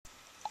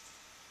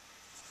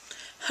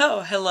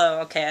Oh,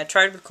 hello. Okay, I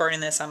tried recording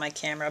this on my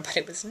camera, but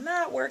it was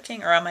not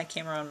working, or on my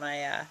camera on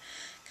my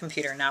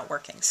computer, not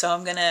working. So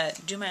I'm gonna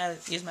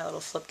use my little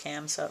flip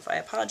cam. So if I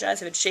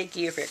apologize if it's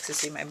shaky, if you're actually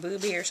see my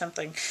boobie or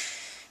something,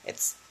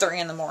 it's 3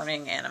 in the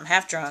morning and I'm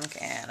half drunk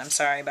and I'm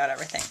sorry about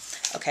everything.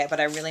 Okay,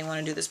 but I really want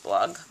to do this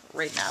blog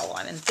right now while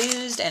I'm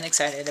enthused and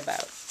excited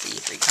about the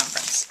E3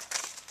 conference.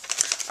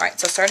 All right,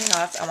 so starting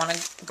off, I want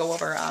to go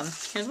over.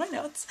 Here's my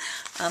notes.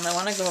 I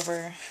want to go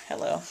over.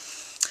 Hello.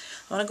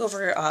 I want to go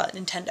over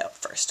Nintendo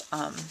first.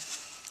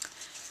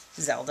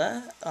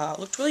 Zelda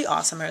looked really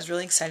awesome. I was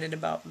really excited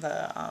about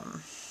the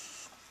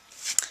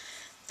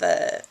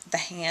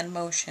hand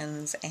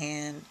motions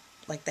and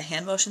like the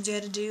hand motions you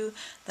had to do.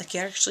 Like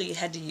you actually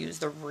had to use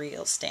the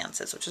real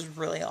stances, which is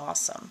really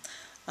awesome.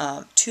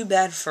 Too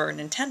bad for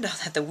Nintendo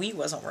that the Wii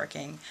wasn't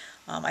working.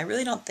 I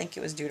really don't think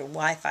it was due to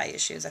Wi-Fi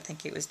issues. I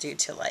think it was due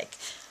to like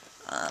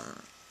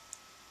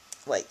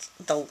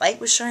the light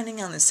was shining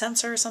on the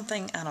sensor or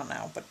something. I don't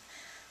know, but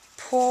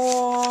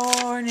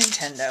poor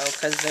Nintendo,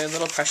 because their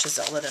little precious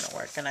Zelda didn't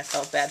work, and I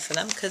felt bad for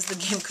them because the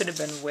game could have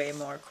been way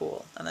more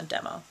cool on the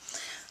demo.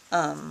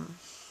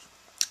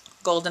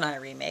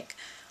 GoldenEye remake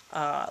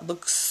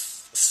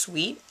looks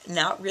sweet.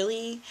 Not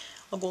really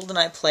a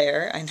GoldenEye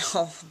player. I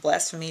know,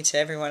 blasphemy to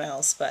everyone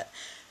else, but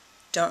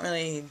don't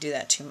really do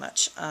that too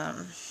much.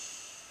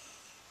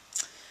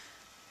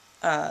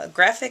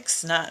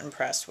 Graphics, not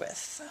impressed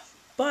with.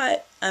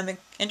 But I'm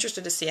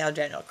interested to see how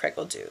Daniel Craig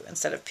will do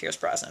instead of Pierce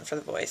Brosnan for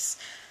the voice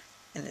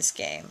in this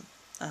game.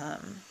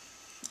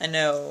 I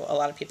know a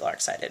lot of people are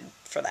excited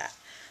for that.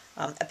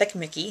 Epic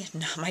Mickey,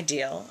 not my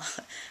deal.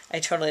 I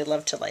totally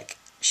love to like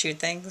shoot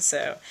things,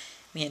 so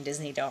me and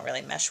Disney don't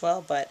really mesh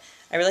well, but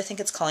I really think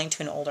it's calling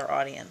to an older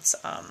audience.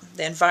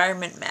 The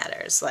environment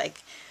matters.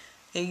 Like,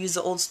 they use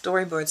the old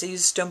storyboards. They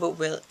use Steamboat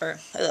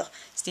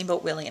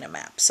Willie in a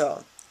map,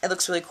 so it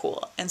looks really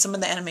cool. And some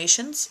of the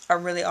animations are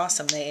really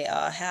awesome. They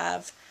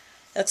it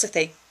looks like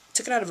they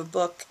took it out of a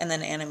book and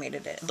then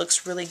animated it. It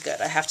looks really good.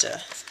 I have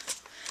to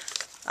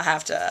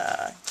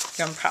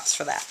give them props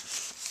for that.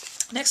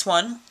 Next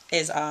one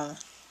is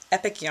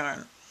Epic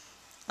Yarn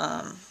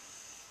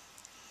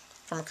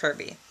from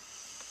Kirby.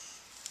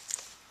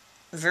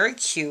 Very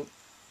cute.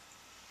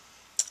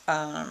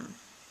 I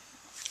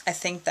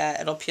think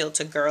that it'll appeal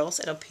to girls,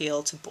 it'll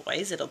appeal to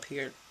boys, it'll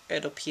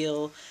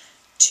appeal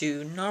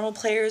to normal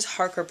players,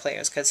 hardcore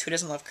players, because who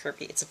doesn't love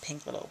Kirby? It's a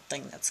pink little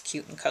thing that's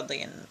cute and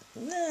cuddly and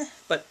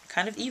but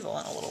kind of evil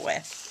in a little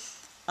way.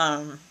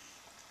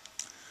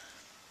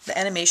 The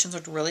animations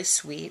looked really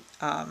sweet.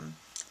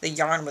 The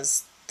yarn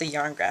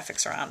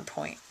graphics are on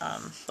point.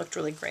 Looked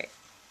really great.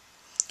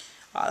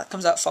 That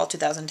comes out fall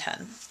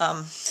 2010.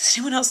 Does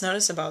anyone else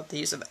notice about the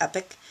use of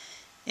epic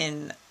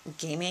in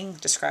gaming,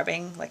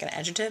 describing like an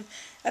adjective?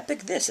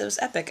 Epic this, it was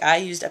epic. I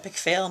used epic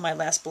fail in my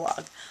last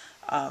blog.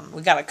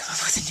 We gotta come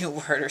up with a new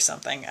word or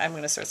something. I'm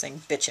gonna start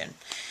saying bitchin'.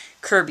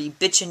 Kirby,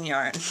 bitchin'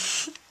 yarn.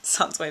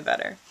 Sounds way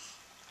better.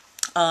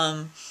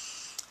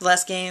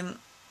 Last game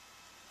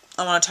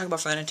I want to talk about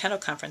for the Nintendo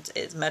conference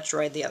is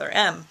Metroid The Other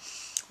M,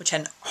 which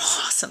had an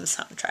awesome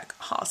soundtrack.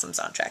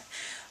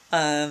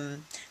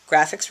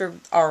 Graphics were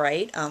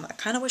alright. I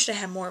kind of wish I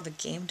had more of a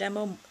game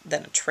demo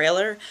than a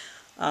trailer.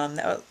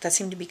 That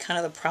seemed to be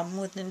kind of the problem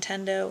with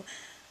Nintendo.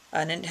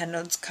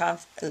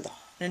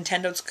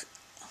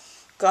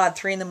 God,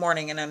 3 in the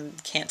morning and I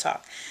can't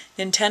talk.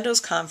 Nintendo's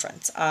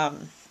conference.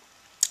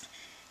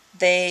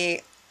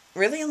 They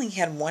really only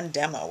had one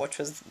demo, which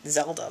was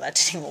Zelda. That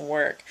didn't even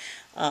work.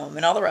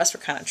 And all the rest were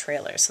kind of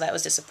trailers, so that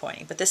was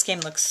disappointing. But this game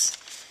looks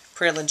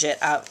pretty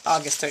legit out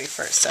August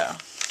 31st, so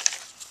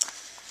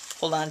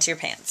hold on to your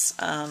pants.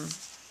 And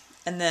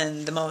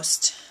then the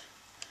most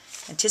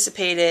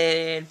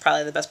anticipated,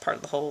 probably the best part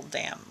of the whole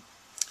damn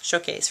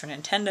showcase for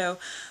Nintendo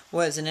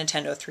was a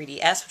Nintendo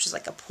 3DS, which is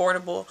like a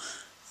portable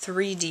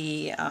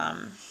 3D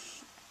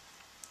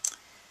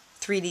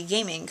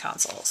gaming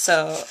console.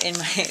 So in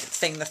my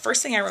thing, the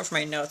first thing I wrote for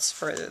my notes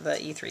for the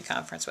E3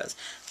 conference was,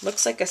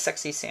 looks like a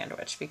sexy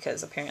sandwich,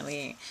 because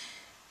apparently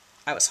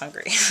I was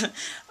hungry.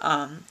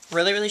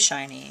 Really, really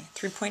shiny,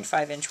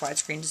 3.5-inch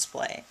widescreen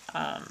display,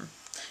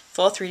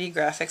 full 3D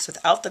graphics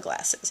without the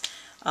glasses,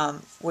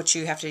 which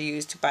you have to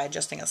use by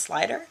adjusting a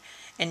slider,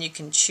 and you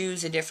can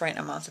choose the different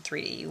amounts of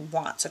 3D you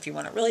want. So if you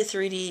want it really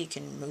 3D, you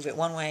can move it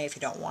one way. If you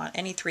don't want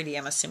any 3D,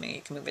 I'm assuming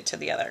you can move it to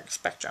the other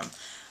spectrum.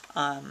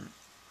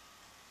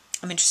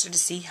 I'm interested to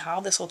see how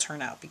this will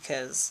turn out,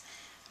 because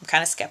I'm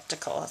kind of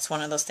skeptical. It's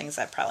one of those things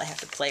I probably have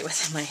to play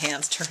with in my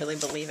hands to really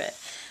believe it.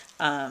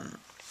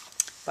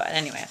 But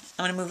anyway,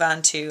 I'm going to move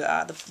on to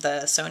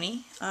the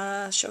Sony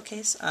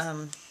showcase.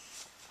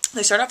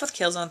 They start off with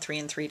Killzone 3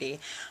 in 3D.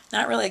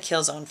 Not really a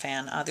Killzone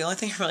fan. The only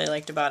thing I really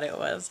liked about it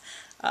was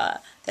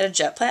they had a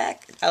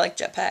jetpack. I like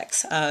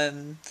jetpacks.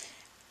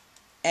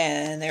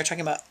 And they were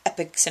talking about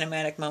epic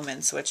cinematic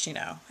moments, which, you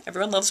know,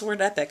 everyone loves the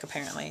word epic,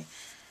 apparently.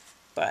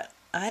 But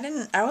I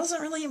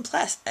wasn't really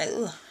impressed.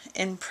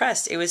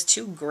 It was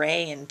too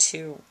gray and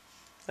too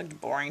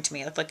boring to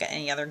me. It looked like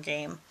any other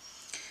game.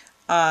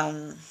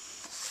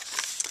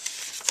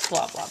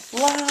 blah blah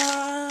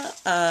blah.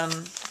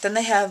 Then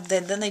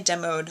they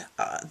demoed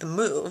the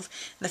Move.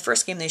 And the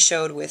first game they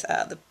showed with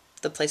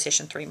the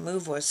PlayStation 3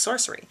 Move was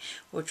Sorcery,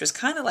 which was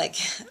kind of like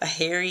a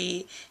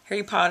Harry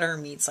Potter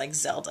meets like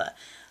Zelda.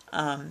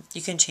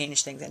 You can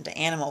change things into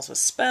animals with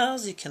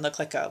spells. You can look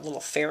like a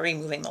little fairy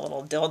moving the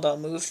little dildo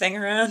move thing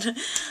around.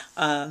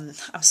 I'm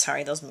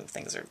sorry, those move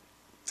things are...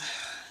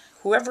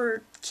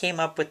 Whoever came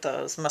up with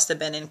those must have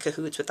been in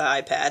cahoots with the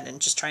iPad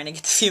and just trying to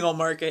get the female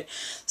market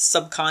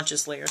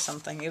subconsciously or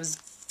something. It was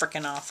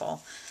freaking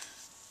awful.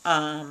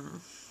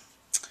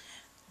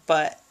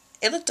 But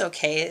it looked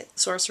okay.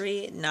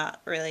 Sorcery,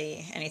 not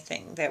really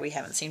anything that we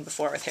haven't seen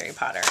before with Harry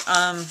Potter.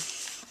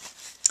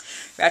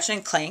 Ratchet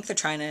and Clank, they're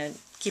trying to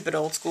keep it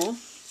old school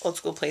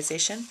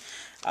PlayStation.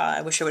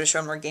 I wish I would have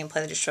shown more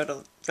gameplay. They just showed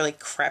a really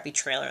crappy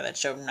trailer that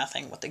showed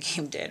nothing what the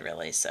game did,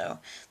 really, so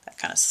that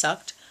kind of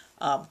sucked.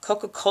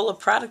 Coca-Cola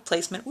product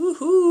placement,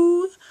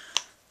 woohoo!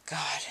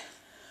 God.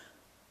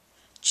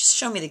 Just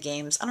show me the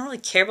games. I don't really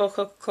care about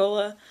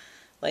Coca-Cola.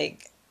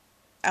 Like,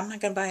 I'm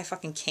not gonna buy a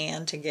fucking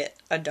can to get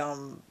a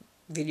dumb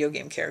video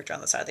game character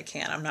on the side of the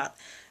can. I'm not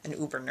an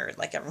uber nerd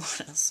like everyone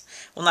else.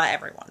 Well, not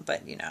everyone,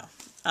 but you know.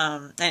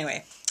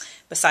 Anyway,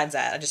 besides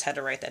that, I just had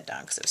to write that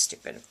down because it was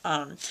stupid.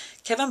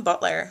 Kevin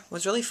Butler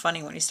was really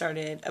funny when he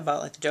started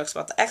about like the jokes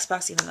about the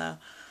Xbox, even though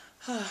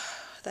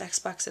the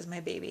Xbox is my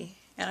baby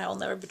and I will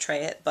never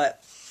betray it.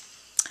 But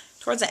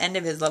towards the end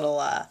of his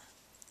little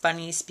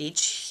funny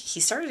speech, he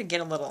started to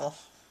get a little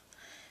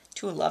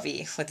too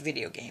lovey with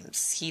video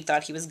games. He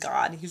thought he was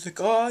God. He was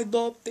like, "Oh, I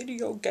love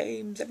video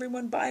games.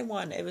 Everyone buy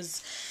one." It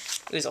was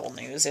old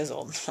news. It was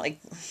old. Like,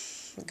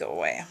 go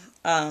away.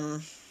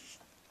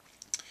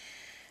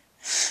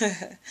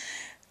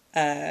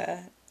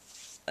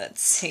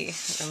 Let's see.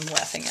 I'm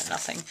laughing at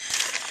nothing.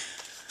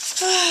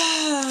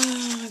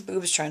 My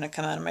boob's trying to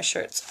come out of my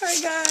shirt.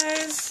 Sorry,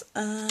 guys.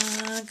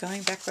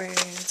 Going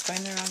backwards.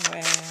 Going the wrong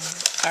way.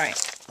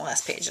 Alright.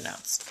 Last page of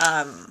notes.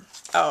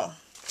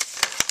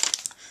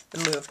 The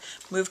Move.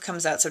 Move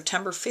comes out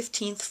September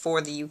 15th for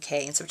the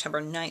UK and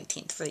September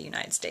 19th for the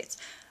United States.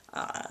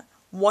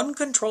 One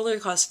controller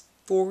costs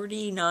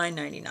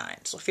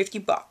 $49.99, so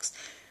 $50.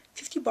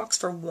 $50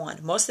 for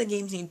one. Most of the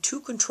games need two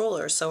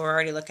controllers, so we're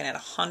already looking at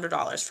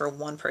 $100 for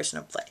one person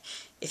to play.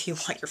 If you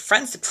want your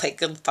friends to play,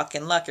 good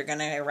fucking luck. You're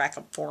gonna rack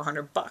up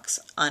 $400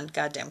 on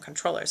goddamn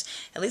controllers.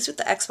 At least with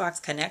the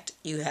Xbox Connect,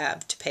 you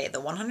have to pay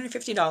the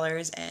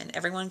 $150 and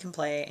everyone can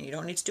play, and you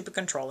don't need stupid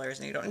controllers,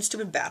 and you don't need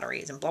stupid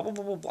batteries, and blah, blah,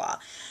 blah, blah, blah.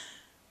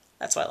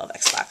 That's why I love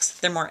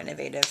Xbox. They're more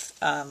innovative.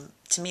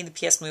 To me, the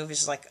PS Move is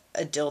just like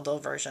a dildo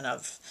version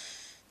of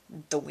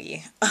the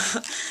Wii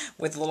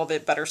with a little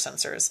bit better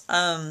sensors.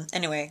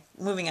 Anyway,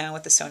 moving on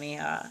with the Sony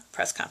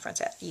press conference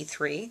at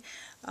E3.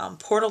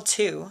 Portal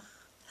 2.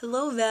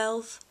 Hello,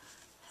 Valve.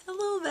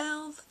 Hello,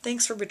 Valve.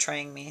 Thanks for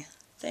betraying me.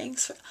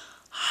 Thanks for...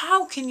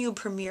 How can you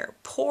premiere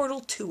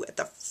Portal 2 at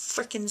the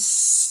frickin'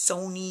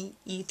 Sony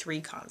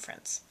E3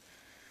 conference?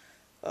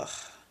 Ugh.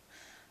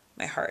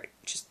 My heart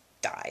just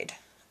died.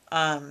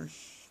 I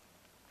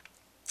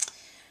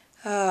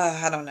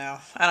don't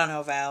know. I don't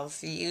know,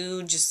 Valve.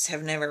 You just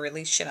have never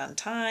released shit on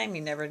time.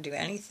 You never do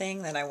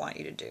anything that I want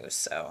you to do.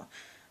 So,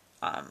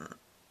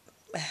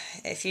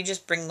 if you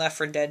just bring Left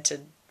 4 Dead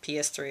to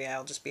PS3,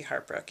 I'll just be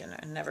heartbroken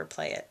and never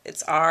play it.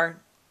 It's our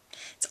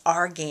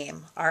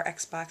game. Our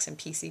Xbox and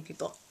PC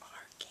people,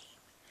 our game.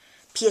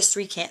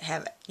 PS3 can't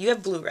have it. You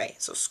have Blu-ray,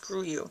 so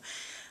screw you.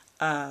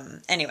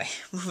 Anyway,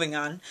 moving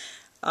on.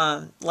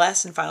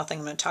 Last and final thing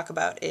I'm going to talk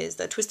about is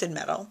the Twisted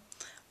Metal.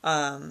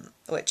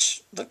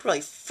 Which looked really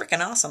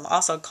freaking awesome.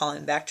 Also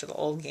calling back to the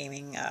old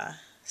gaming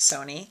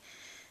Sony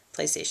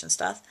PlayStation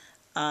stuff.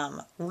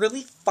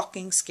 Really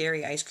fucking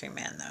scary Ice Cream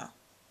Man though.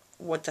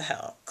 What the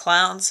hell?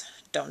 Clowns?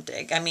 Don't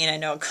dig. I mean, I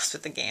know it goes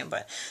with the game,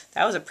 but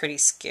that was a pretty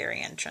scary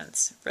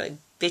entrance. Really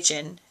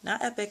bitchin',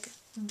 not epic,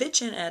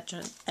 bitchin'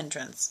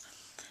 entrance.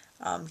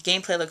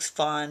 Gameplay looks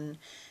fun.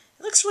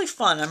 It looks really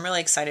fun. I'm really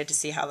excited to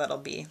see how that'll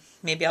be.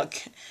 Maybe I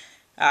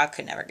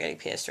could never get a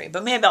PS3,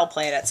 but maybe I'll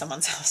play it at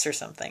someone's house or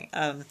something.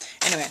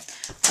 Anyway,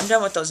 I'm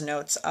done with those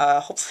notes.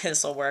 Hopefully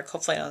this will work.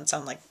 Hopefully I don't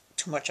sound like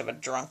too much of a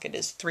drunk. It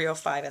is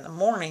 3:05 in the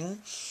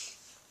morning.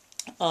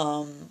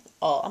 I'm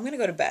going to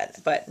go to bed,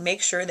 but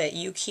make sure that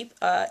you keep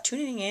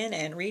tuning in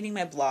and reading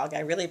my blog. I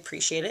really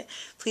appreciate it.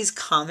 Please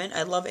comment.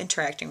 I love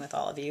interacting with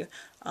all of you.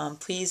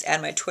 Please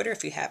add my Twitter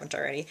if you haven't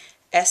already.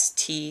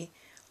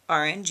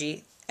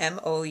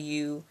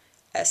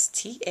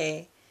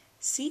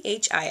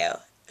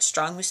 STRNGMOUSTACHIO.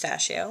 Strong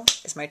Mustachio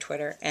is my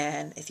Twitter,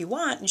 and if you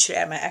want, you should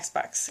add my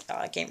Xbox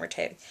gamer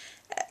tag,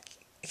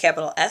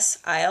 capital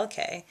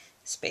SILK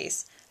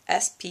space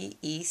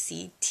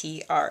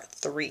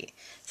SPECTR3.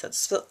 So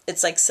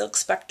it's like Silk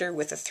Spectre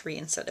with a 3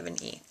 instead of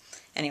an E.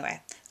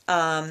 Anyway,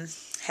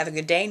 have a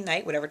good day,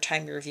 night, whatever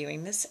time you're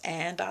reviewing this,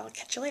 and I'll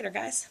catch you later,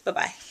 guys. Bye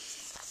bye.